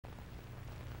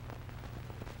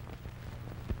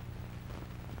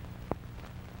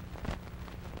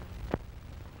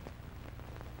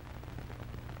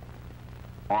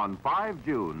On 5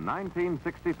 June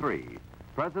 1963,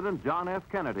 President John F.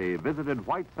 Kennedy visited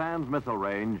White Sands Missile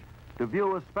Range to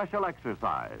view a special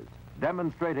exercise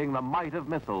demonstrating the might of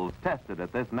missiles tested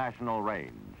at this national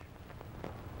range.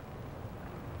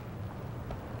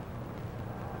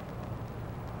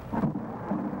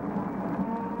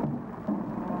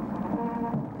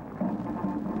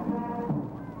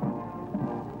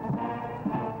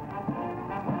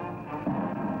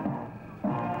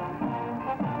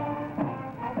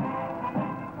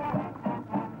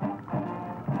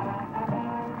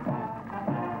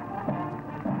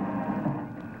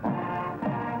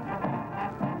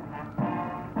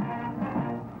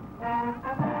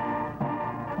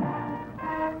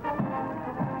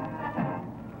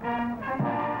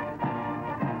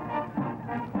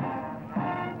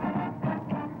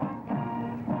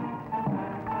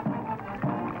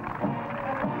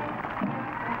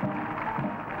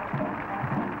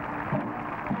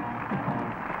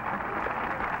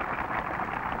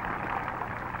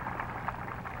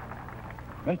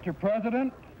 Mr.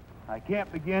 President, I can't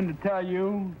begin to tell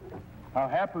you how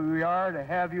happy we are to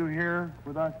have you here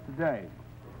with us today.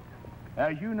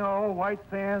 As you know, White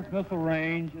Sands Missile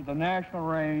Range is a national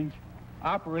range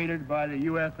operated by the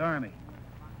U.S. Army.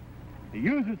 The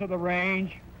users of the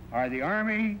range are the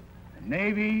Army, the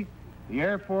Navy, the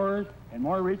Air Force, and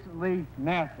more recently,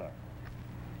 NASA.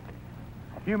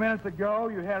 A few minutes ago,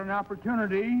 you had an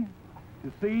opportunity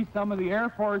to see some of the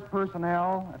Air Force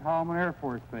personnel at Holloman Air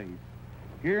Force Base.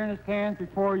 Here in the stands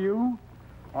before you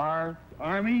are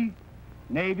Army,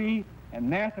 Navy,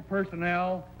 and NASA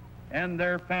personnel and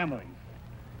their families.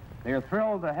 They are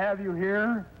thrilled to have you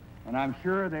here, and I'm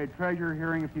sure they'd treasure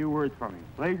hearing a few words from you.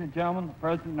 Ladies and gentlemen, the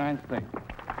President of the United States.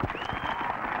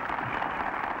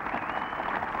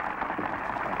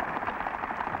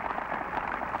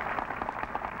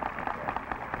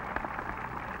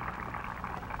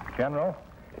 General,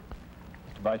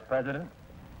 Mr. Vice President,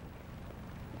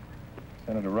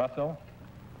 Senator Russell,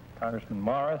 Congressman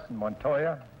Morris and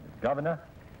Montoya, Governor,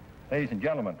 ladies and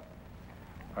gentlemen,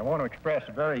 I want to express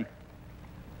a very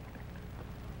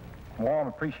warm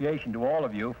appreciation to all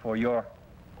of you for your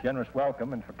generous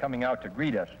welcome and for coming out to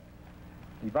greet us.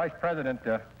 The Vice President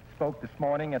spoke this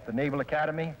morning at the Naval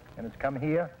Academy and has come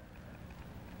here.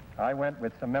 I went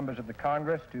with some members of the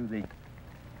Congress to the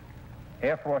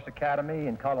Air Force Academy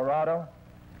in Colorado,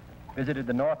 visited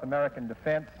the North American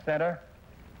Defense Center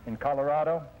in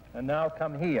Colorado, and now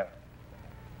come here.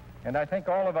 And I think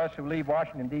all of us who leave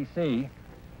Washington, D.C.,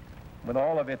 with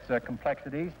all of its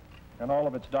complexities and all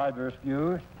of its diverse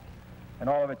views and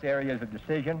all of its areas of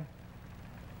decision,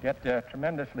 get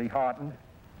tremendously heartened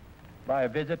by a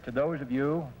visit to those of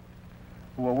you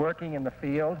who are working in the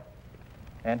field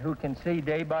and who can see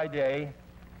day by day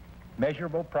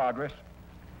measurable progress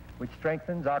which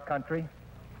strengthens our country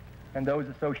and those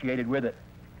associated with it.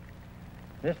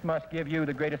 This must give you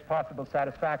the greatest possible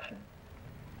satisfaction,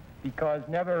 because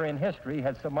never in history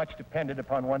has so much depended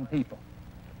upon one people.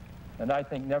 And I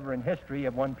think never in history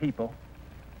have one people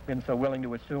been so willing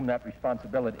to assume that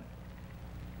responsibility.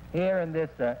 Here in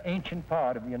this ancient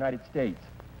part of the United States,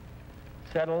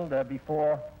 settled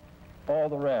before all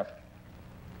the rest,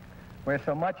 where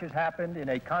so much has happened in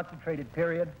a concentrated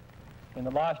period in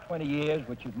the last 20 years,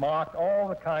 which has marked all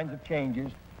the kinds of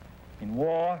changes in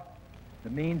war, the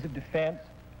means of defense,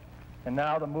 and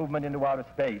now the movement into outer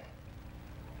space.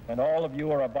 And all of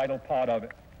you are a vital part of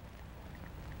it.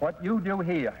 What you do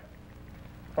here,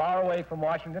 far away from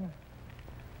Washington,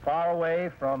 far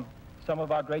away from some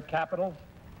of our great capitals,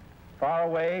 far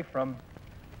away from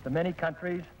the many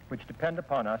countries which depend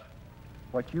upon us,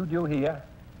 what you do here,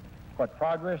 what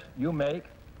progress you make,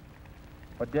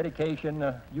 what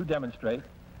dedication you demonstrate,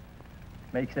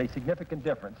 makes a significant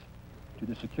difference to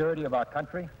the security of our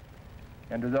country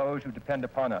and to those who depend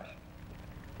upon us.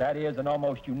 That is an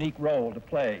almost unique role to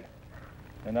play,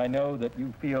 and I know that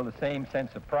you feel the same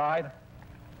sense of pride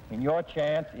in your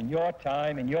chance, in your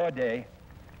time, in your day,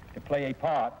 to play a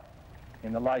part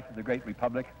in the life of the great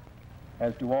republic,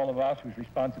 as do all of us whose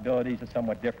responsibilities are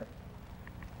somewhat different.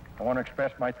 I want to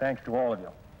express my thanks to all of you.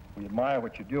 We admire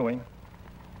what you're doing,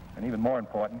 and even more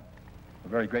important, we're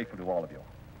very grateful to all of you.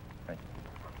 Thank you.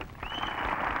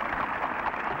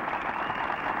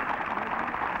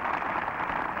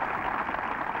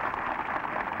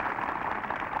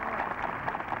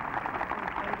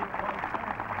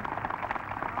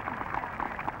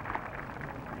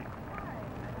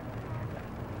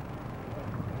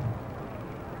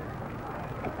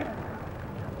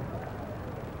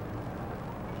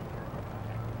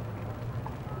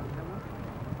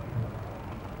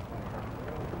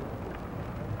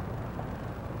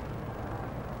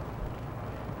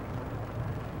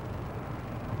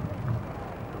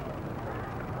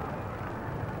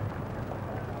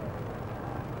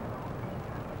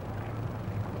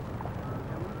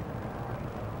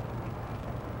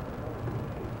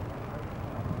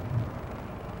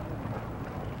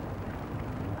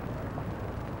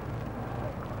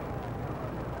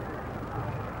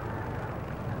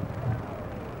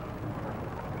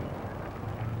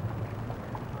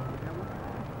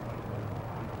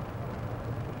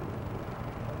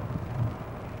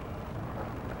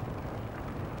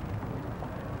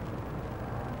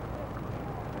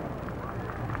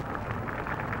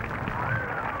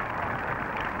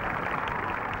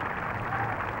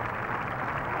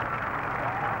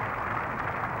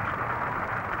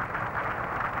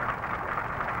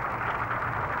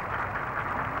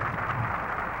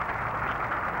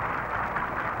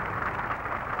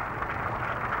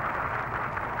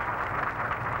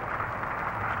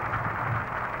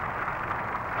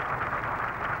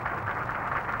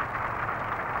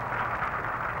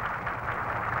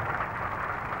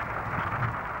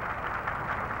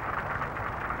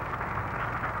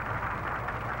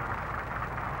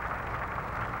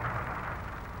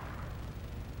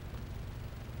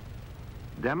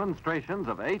 Demonstrations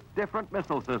of 8 different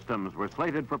missile systems were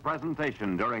slated for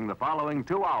presentation during the following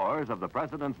 2 hours of the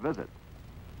President's visit.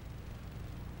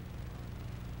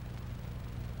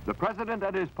 The President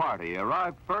and his party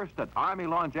arrived first at Army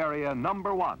Launch Area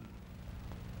number 1.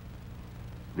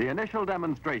 The initial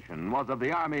demonstration was of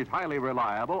the Army's highly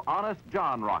reliable Honest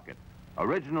John rocket,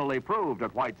 originally proved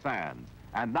at White Sands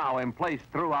and now emplaced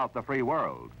throughout the free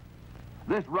world.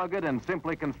 This rugged and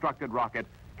simply constructed rocket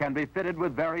can be fitted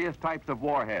with various types of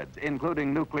warheads,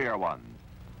 including nuclear ones.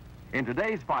 In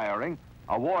today's firing,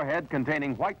 a warhead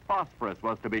containing white phosphorus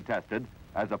was to be tested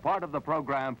as a part of the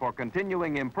program for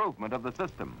continuing improvement of the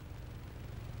system.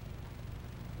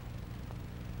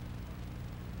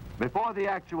 Before the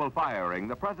actual firing,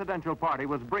 the presidential party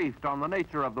was briefed on the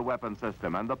nature of the weapon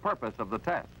system and the purpose of the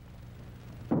test.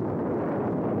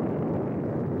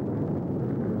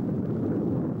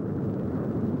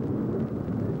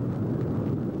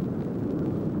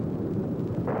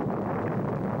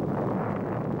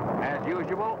 As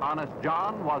usual, Honest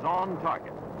John was on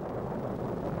target.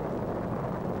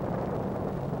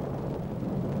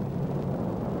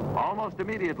 Almost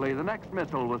immediately, the next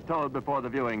missile was towed before the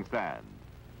viewing stand.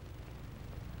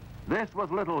 This was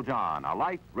Little John, a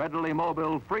light, readily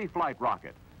mobile, free-flight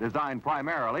rocket designed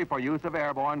primarily for use of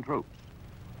airborne troops.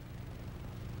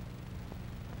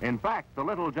 In fact, the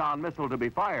Little John missile to be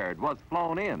fired was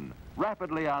flown in,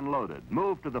 rapidly unloaded,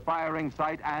 moved to the firing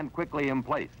site, and quickly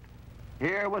emplaced.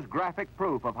 Here was graphic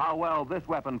proof of how well this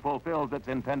weapon fulfills its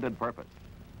intended purpose.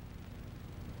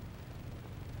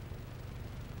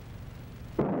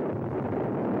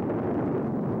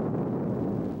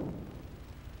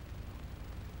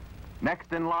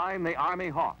 Next in line, the Army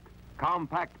Hawk,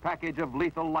 compact package of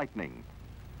lethal lightning.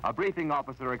 A briefing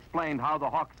officer explained how the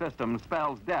Hawk system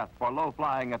spells death for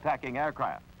low-flying attacking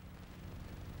aircraft.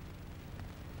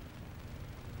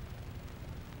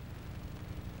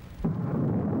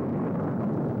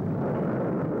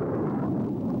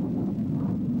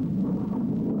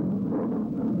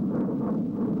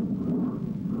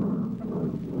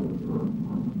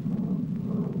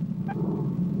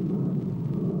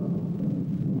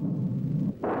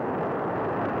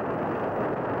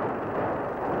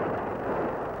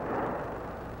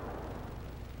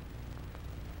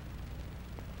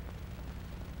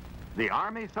 The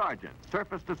Army Sergeant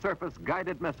surface-to-surface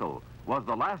guided missile was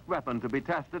the last weapon to be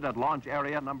tested at Launch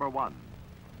Area number 1.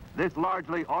 This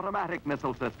largely automatic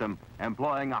missile system,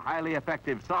 employing a highly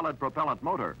effective solid propellant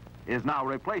motor, is now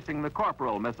replacing the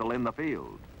Corporal missile in the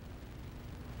field.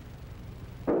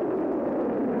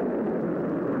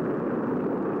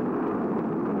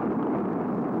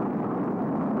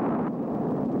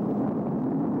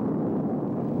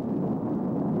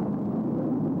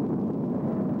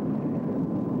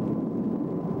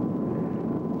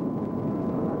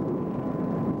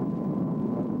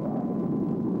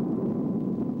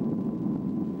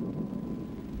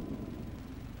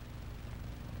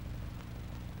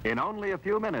 In only a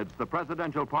few minutes, the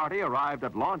presidential party arrived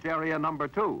at Launch Area number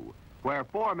 2, where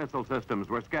 4 missile systems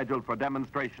were scheduled for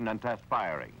demonstration and test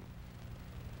firing.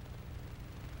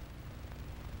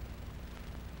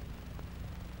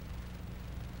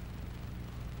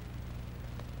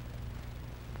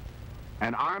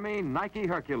 An Army Nike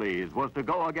Hercules was to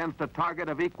go against a target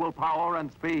of equal power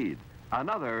and speed,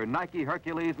 another Nike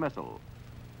Hercules missile.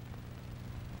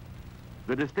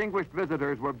 The distinguished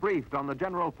visitors were briefed on the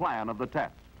general plan of the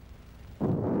test.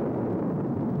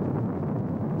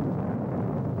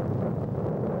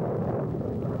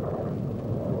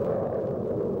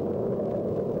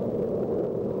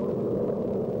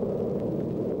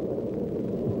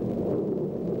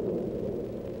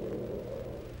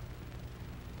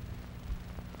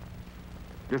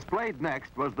 Displayed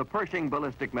next was the Pershing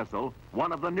ballistic missile,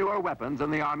 one of the newer weapons in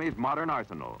the Army's modern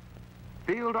arsenal.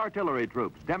 Field artillery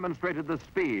troops demonstrated the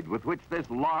speed with which this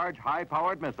large,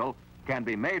 high-powered missile can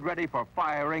be made ready for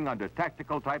firing under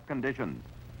tactical-type conditions.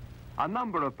 A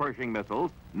number of Pershing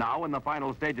missiles, now in the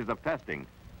final stages of testing,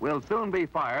 will soon be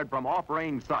fired from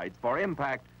off-range sites for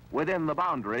impact within the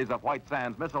boundaries of White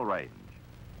Sands Missile Range.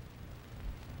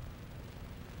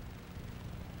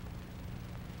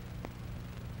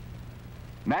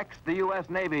 Next, the U.S.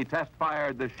 Navy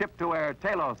test-fired the ship-to-air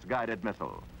Talos guided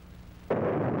missile.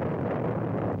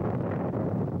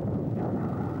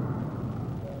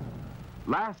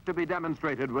 Last to be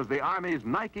demonstrated was the Army's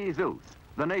Nike Zeus,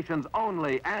 the nation's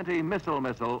only anti-missile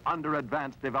missile under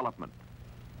advanced development.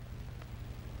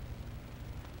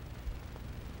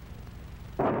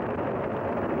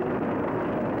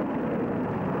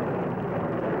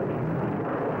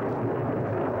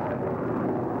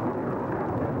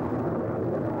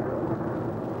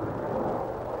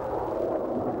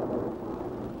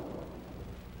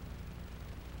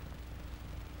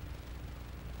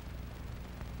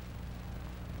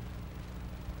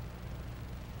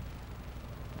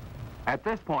 At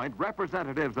this point,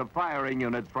 representatives of firing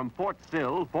units from Fort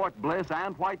Sill, Fort Bliss,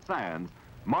 and White Sands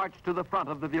marched to the front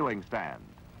of the viewing stand.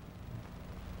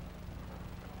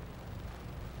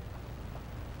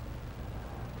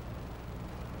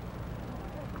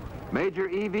 Major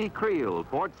E.V. Creel,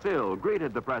 Fort Sill,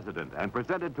 greeted the president and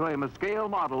presented to him a scale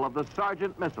model of the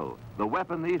Sergeant missile, the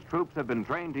weapon these troops have been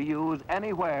trained to use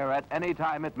anywhere at any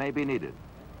time it may be needed.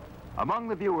 Among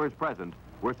the viewers present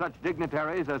were such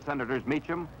dignitaries as Senators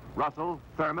Meacham, Russell,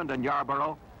 Thurmond, and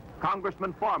Yarborough,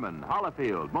 Congressman Foreman,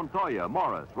 Hollifield, Montoya,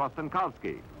 Morris,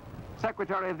 Rostenkowski,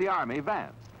 Secretary of the Army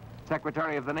Vance,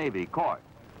 Secretary of the Navy Court,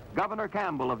 Governor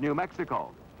Campbell of New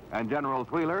Mexico, and Generals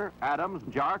Wheeler, Adams,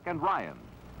 Jark, and Ryan.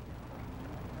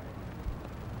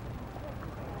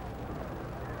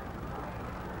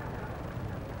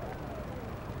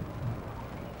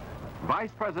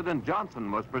 Vice President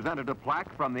Johnson was presented a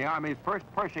plaque from the Army's 1st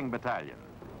Pershing Battalion.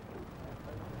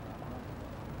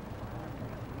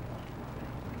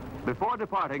 Before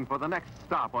departing for the next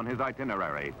stop on his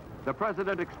itinerary, the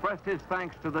President expressed his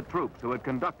thanks to the troops who had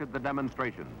conducted the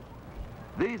demonstrations.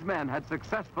 These men had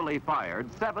successfully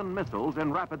fired 7 missiles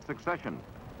in rapid succession.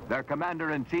 Their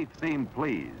commander-in-chief seemed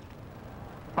pleased.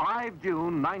 5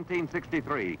 June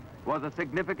 1963 was a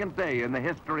significant day in the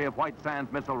history of White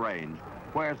Sands Missile Range,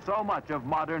 where so much of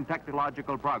modern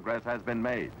technological progress has been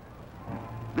made.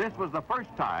 This was the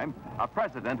first time a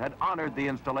president had honored the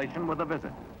installation with a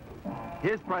visit.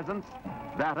 His presence,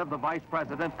 that of the Vice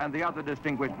President and the other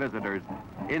distinguished visitors,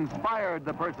 inspired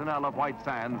the personnel of White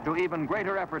Sands to even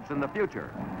greater efforts in the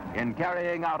future in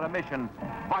carrying out a mission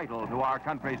vital to our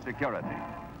country's security.